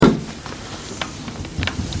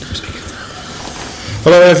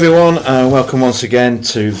Hello everyone, welcome once again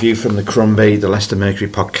to View from the Crumbie, the Leicester Mercury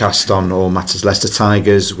podcast on all matters Leicester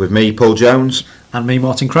Tigers, with me, Paul Jones. And me,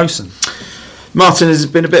 Martin Crowson. Martin, has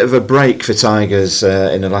been a bit of a break for Tigers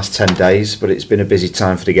in the last 10 days, but it's been a busy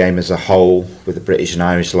time for the game as a whole, with the British and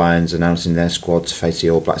Irish Lions announcing their squad to face the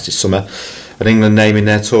All Blacks this summer, and England naming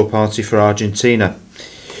their tour party for Argentina.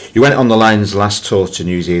 You went on the Lions' last tour to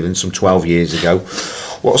New Zealand some 12 years ago.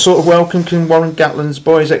 What sort of welcome can Warren Gatland's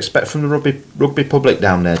boys expect from the rugby public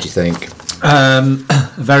down there, do you think? A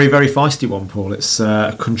very, very feisty one, Paul. It's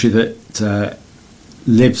a country that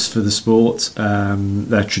lives for the sport.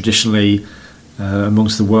 They're traditionally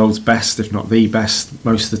amongst the world's best, if not the best,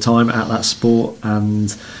 most of the time at that sport.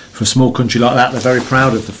 And for a small country like that, they're very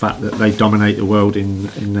proud of the fact that they dominate the world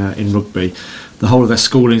in rugby. The whole of their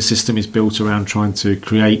schooling system is built around trying to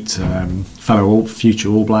create future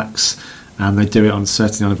All Blacks. And they do it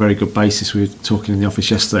certainly on a very good basis. We were talking in the office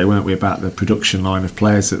yesterday, weren't we, about the production line of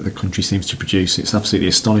players that the country seems to produce. It's absolutely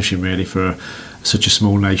astonishing, really, for such a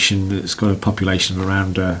small nation that's got a population of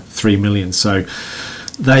around 3 million. So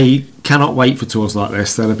they cannot wait for tours like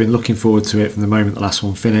this. They've been looking forward to it from the moment the last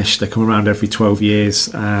one finished. They come around every 12 years,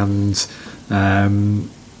 and the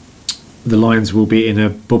Lions will be in a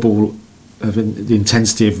bubble of the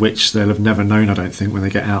intensity of which they'll have never known, I don't think, when they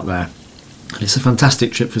get out there. It's a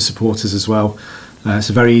fantastic trip for supporters as well. It's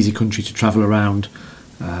a very easy country to travel around.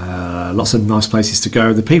 Lots of nice places to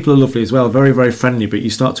go. The people are lovely as well, very, very friendly. But you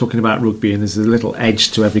start talking about rugby and there's a little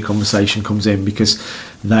edge to every conversation comes in, because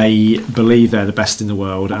they believe they're the best in the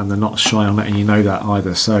world and they're not shy on letting you know that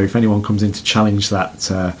either. So if anyone comes in to challenge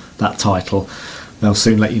that title, they'll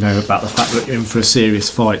soon let you know about the fact that you're in for a serious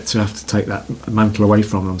fight to have to take that mantle away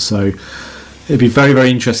from them. So it'd be very, very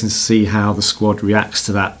interesting to see how the squad reacts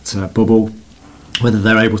to that bubble, whether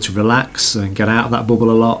they're able to relax and get out of that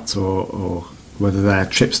bubble a lot, or whether their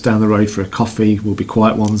trips down the road for a coffee will be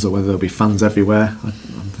quiet ones, or whether there'll be fans everywhere. I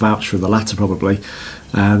vouch for the latter probably.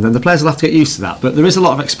 And then the players will have to get used to that. But there is a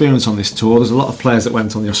lot of experience on this tour. There's a lot of players that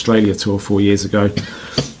went on the Australia tour 4 years ago.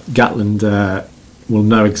 Gatland will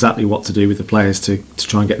know exactly what to do with the players to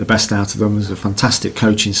try and get the best out of them. There's a fantastic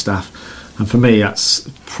coaching staff. And for me, that's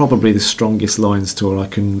probably the strongest Lions tour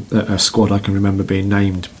squad I can remember being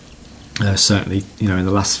named. Certainly, in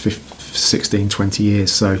the last 16, 20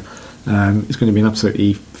 years. So it's going to be an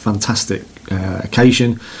absolutely fantastic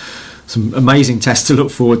occasion. Some amazing tests to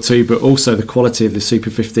look forward to, but also the quality of the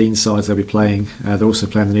Super 15 sides they'll be playing. They're also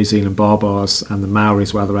playing the New Zealand Barbars and the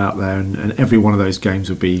Maoris while they're out there, and every one of those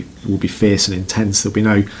games will be fierce and intense. There'll be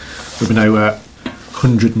no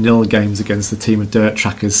 100-0 games against the team of dirt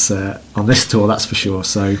trackers on this tour, that's for sure.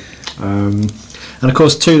 So, and of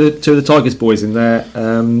course, two of the Tigers boys in there.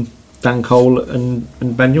 Dan Cole and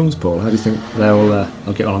Ben Youngs, Paul. How do you think they'll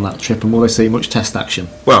get on that trip, and will they see much test action?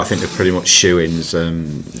 Well, I think they're pretty much shoo-ins.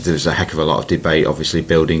 There's a heck of a lot of debate, obviously,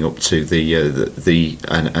 building up to the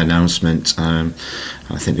announcement. I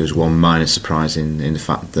think there was one minor surprise in the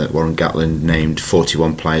fact that Warren Gatland named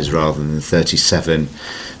 41 players rather than the 37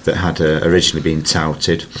 that had originally been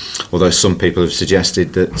touted, although some people have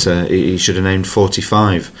suggested that he should have named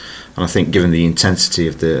 45. And I think given the intensity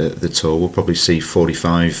of the tour, we'll probably see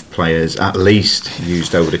 45 players at least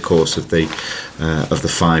used over the course of the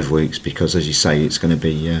 5 weeks, because, as you say, it's going to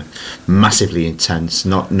be massively intense,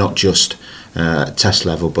 not just test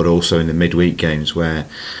level, but also in the midweek games, where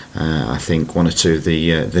I think one or two of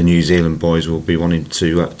the New Zealand boys will be wanting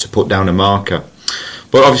to put down a marker.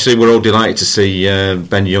 But obviously we're all delighted to see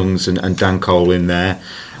Ben Youngs and Dan Cole in there,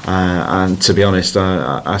 and to be honest,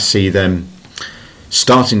 I see them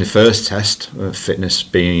starting the first test, fitness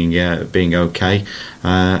being okay,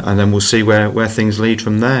 and then we'll see where things lead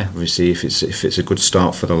from there. Obviously, if it's a good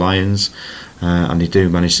start for the Lions, and they do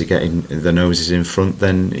manage to get in the noses in front,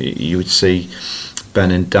 then you would see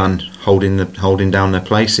Ben and Dan holding down their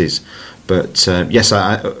places. But yes,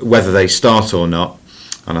 whether they start or not,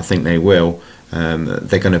 and I think they will,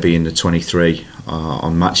 they're going to be in the 23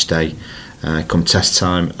 on match day come test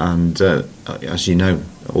time, and as you know,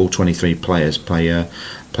 all 23 players play a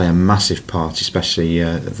massive part, especially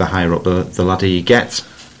the higher up the ladder you get.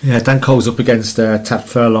 Yeah, Dan Cole's up against Tab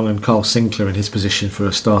Furlong and Carl Sinclair in his position for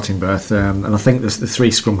a starting berth, and I think the 3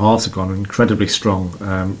 scrum halves have gone incredibly strong.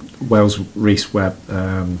 Wales, Reece Webb,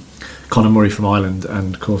 Conor Murray from Ireland,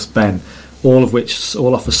 and of course Ben, all of which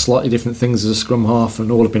all offer slightly different things as a scrum half, and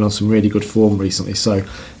all have been on some really good form recently. So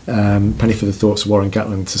penny for the thoughts of Warren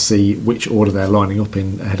Gatland to see which order they're lining up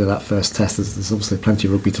in ahead of that first test. There's obviously plenty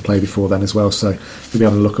of rugby to play before then as well, so we'll be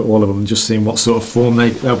able to look at all of them and just seeing what sort of form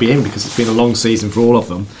they'll be in, because it's been a long season for all of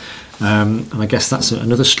them. And I guess that's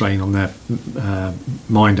another strain on their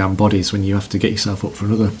mind and bodies when you have to get yourself up for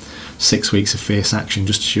another 6 weeks of fierce action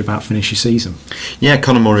just as you're about to finish your season. Yeah,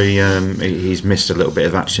 Conor Murray, he's missed a little bit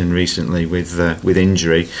of action recently with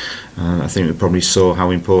injury. I think we probably saw how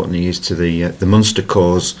important he is to the Munster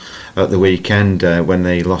cause at the weekend when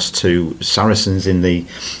they lost to Saracens in the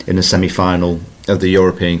semi-final of the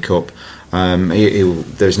European Cup.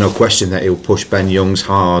 There's no question that he'll push Ben Youngs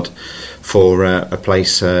hard for a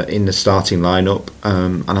place in the starting lineup,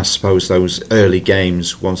 and I suppose those early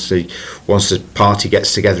games, once the party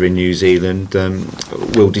gets together in New Zealand,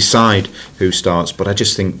 will decide who starts. But I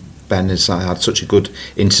just think Ben has had such a good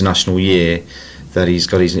international year that he's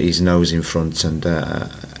got his nose in front, and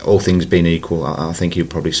all things being equal, I think he'll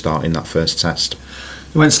probably start in that first test.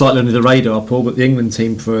 It went slightly under the radar, Paul, but the England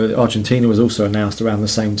team for Argentina was also announced around the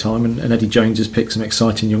same time, and Eddie Jones has picked some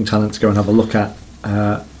exciting young talent to go and have a look at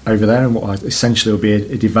over there, and what essentially will be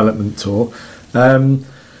a development tour.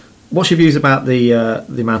 What's your views about the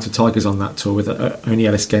amount of Tigers on that tour, with only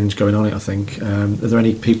Ellis Genge going on it, I think? Are there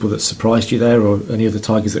any people that surprised you there, or any other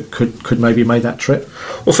Tigers that could maybe have made that trip?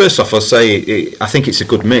 Well, first off, I'll say I think it's a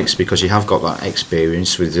good mix, because you have got that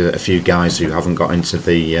experience with a few guys who haven't got into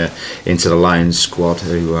the Lions squad,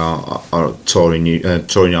 who are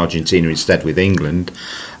touring Argentina instead with England.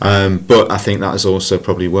 But I think that has also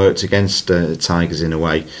probably worked against Tigers in a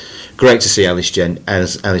way. Great to see Ellis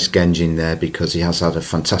Genge in there, because he has had a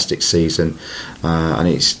fantastic season, and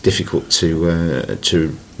it's difficult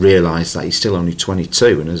to realise that he's still only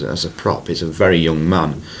 22, and as a prop, he's a very young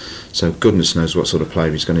man. So goodness knows what sort of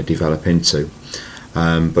player he's going to develop into.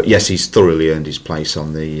 But yes, he's thoroughly earned his place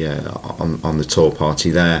on the tour party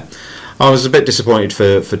there. I was a bit disappointed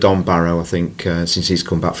for Don Barrow. I think since he's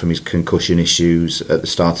come back from his concussion issues at the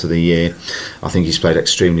start of the year, I think he's played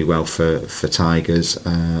extremely well for Tigers,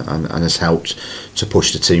 and has helped to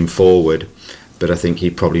push the team forward. But I think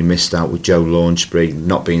he probably missed out with Joe Launchbury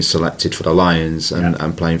not being selected for the Lions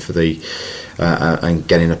and playing for and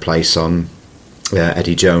getting a place on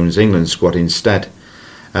Eddie Jones' England squad instead.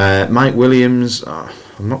 Mike Williams, I'm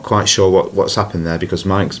not quite sure what's happened there, because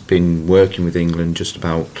Mike's been working with England just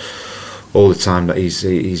about all the time that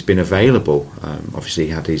he's been available. Obviously,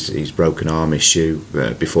 he had his broken arm issue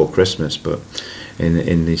before Christmas, but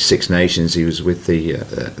in the Six Nations, he was with the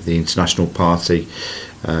international party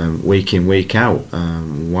week in, week out.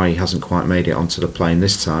 Why he hasn't quite made it onto the plane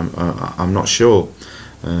this time, I'm not sure.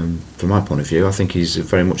 From my point of view, I think he's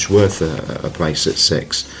very much worth a place at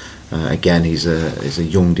six. Again, he's a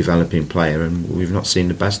young developing player, and we've not seen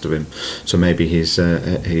the best of him. So maybe his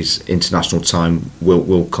international time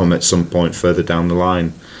will come at some point further down the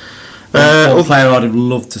line. One player I'd have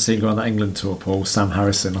loved to see go on that England tour, Paul, Sam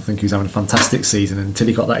Harrison. I think he was having a fantastic season until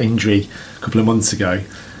he got that injury a couple of months ago.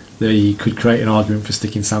 You could create an argument for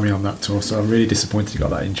sticking Sammy on that tour. So I'm really disappointed he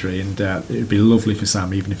got that injury, and it would be lovely for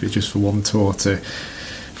Sam, even if it's just for one tour, for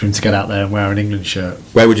him to get out there and wear an England shirt.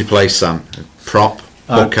 Where would you place Sam? Prop?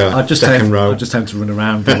 I'd just tell him to run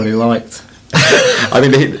around, do what he liked. I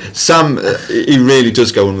mean, Sam, he really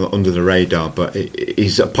does go under the radar, but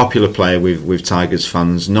he's a popular player with Tigers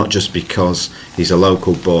fans, not just because he's a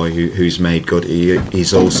local boy who's made good.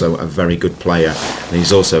 He's also a very good player, and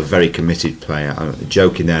he's also a very committed player. I'm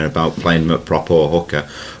joking there about playing him at prop or hooker,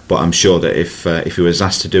 but I'm sure that if he was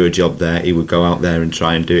asked to do a job there, he would go out there and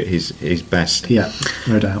try and do it his best. Yeah,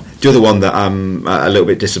 no doubt. The other one that I'm a little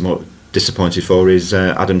bit disappointed for is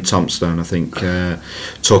Adam Thompson. I think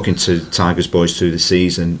talking to Tigers boys through the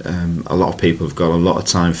season, a lot of people have got a lot of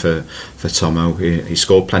time for Tomo. He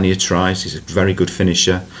scored plenty of tries. He's a very good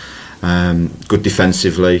finisher, good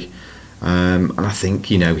defensively, and I think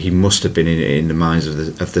he must have been in the minds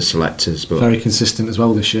of the selectors. But very consistent as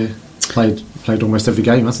well this year. Played almost every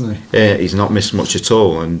game, hasn't he? Yeah, he's not missed much at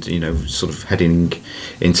all, and sort of heading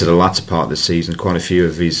into the latter part of the season, quite a few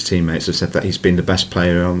of his teammates have said that he's been the best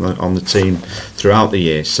player on the team throughout the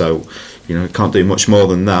year. So, can't do much more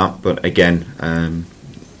than that. But again,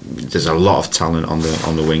 there's a lot of talent on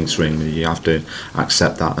the wings ring. You have to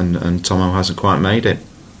accept that, and Tomo hasn't quite made it.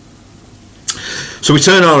 So we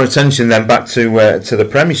turn our attention then back to the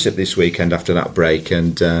Premiership this weekend after that break,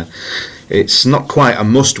 and it's not quite a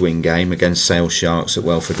must-win game against Sale Sharks at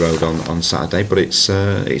Welford Road on Saturday, but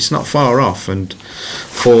it's not far off, and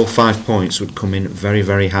 4 or 5 points would come in very,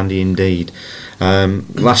 very handy indeed.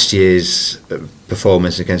 Last year's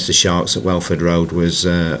performance against the Sharks at Welford Road was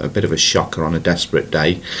a bit of a shocker on a desperate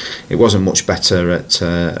day. It wasn't much better at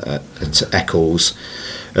Eccles.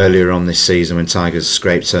 earlier on this season when Tigers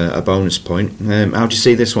scraped a bonus point. How do you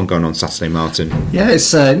see this one going on Saturday, Martin? Yeah,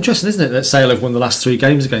 it's interesting, isn't it, that Sale have won the last 3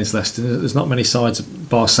 games against Leicester. There's not many sides,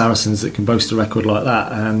 bar Saracens, that can boast a record like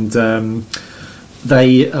that, and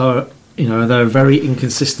they are, they're a very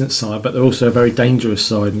inconsistent side, but they're also a very dangerous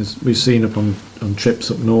side. And as we've seen up on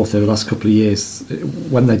trips up north over the last couple of years,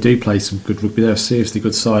 when they do play some good rugby, they're a seriously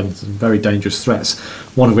good side and some very dangerous threats.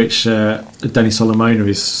 One of which, Dennis Solomona,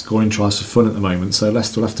 is scoring tries for fun at the moment. So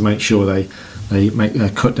Leicester will have to make sure they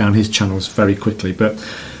cut down his channels very quickly. But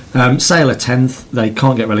Sale are 10th. They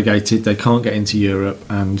can't get relegated. They can't get into Europe.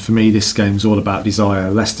 And for me, this game's all about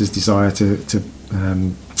desire. Leicester's desire to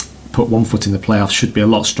put one foot in the playoffs should be a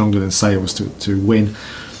lot stronger than Sale's to win,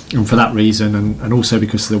 and for that reason, and also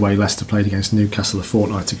because of the way Leicester played against Newcastle a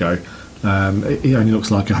fortnight ago, it only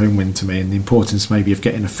looks like a home win to me, and the importance maybe of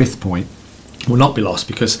getting a 5th point will not be lost,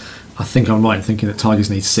 because I think I'm right in thinking that Tigers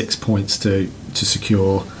need 6 points to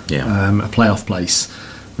secure a playoff place.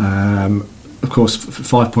 Of course,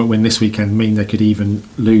 5-point win this weekend mean they could even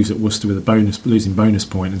lose at Worcester with a losing bonus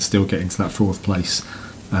point and still get into that 4th place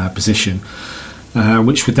position.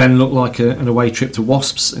 Which would then look like an away trip to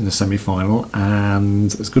Wasps in the semi-final.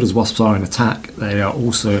 And as good as Wasps are in attack, they are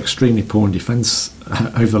also extremely poor in defence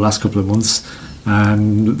over the last couple of months.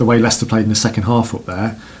 And the way Leicester played in the second half up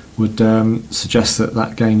there would suggest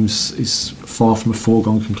that game is far from a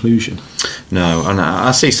foregone conclusion. No, and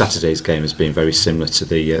I see Saturday's game as being very similar to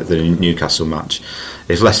the Newcastle match.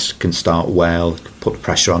 If Leicester can start well, put the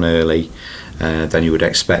pressure on early, then you would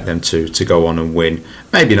expect them to go on and win.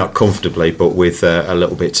 Maybe not comfortably, but with a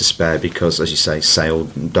little bit to spare, because, as you say, Sale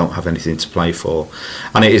don't have anything to play for.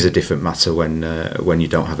 And it is a different matter when you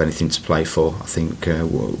don't have anything to play for. I think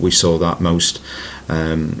we saw that most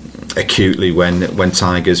acutely when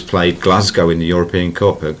Tigers played Glasgow in the European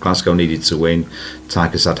Cup. Glasgow needed to win.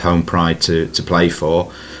 Tigers had home pride to play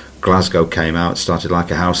for. Glasgow came out, started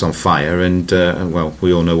like a house on fire, and well,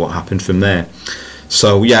 we all know what happened from there.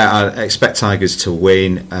 So yeah, I expect Tigers to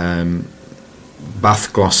win.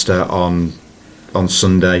 Bath Gloucester on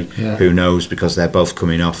Sunday. Yeah. Who knows, because they're both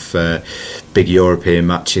coming off big European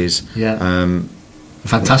matches. Yeah. A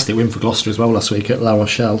fantastic win for Gloucester as well last week at La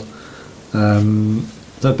Rochelle.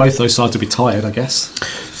 Both those sides will be tired, I guess.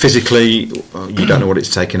 Physically, you don't know what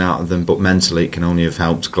it's taken out of them, but mentally it can only have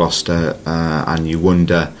helped Gloucester, and you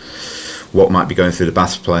wonder what might be going through the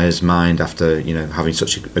Bath players' mind after having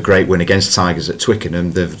such a great win against Tigers at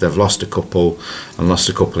Twickenham. They've lost a couple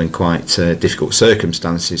in quite difficult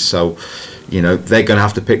circumstances. So they're going to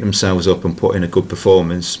have to pick themselves up and put in a good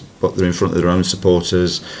performance. But they're in front of their own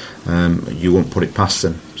supporters. You won't put it past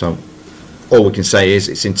them. So all we can say is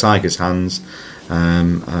it's in Tigers' hands,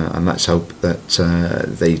 and let's hope that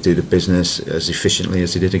they do the business as efficiently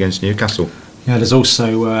as they did against Newcastle. Yeah, there's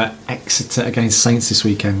also Exeter against Saints this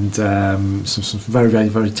weekend. Some very, very,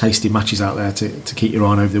 very tasty matches out there to keep your eye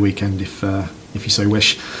on over the weekend if you so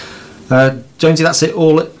wish. Jonesy, that's it.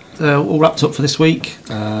 All wrapped up for this week.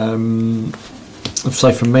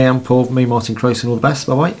 So from me and Paul, Martin Crowson, all the best.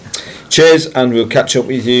 Bye bye. Cheers, and we'll catch up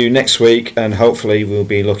with you next week, and hopefully we'll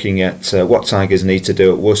be looking at what Tigers need to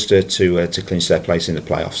do at Worcester to clinch their place in the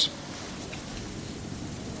playoffs.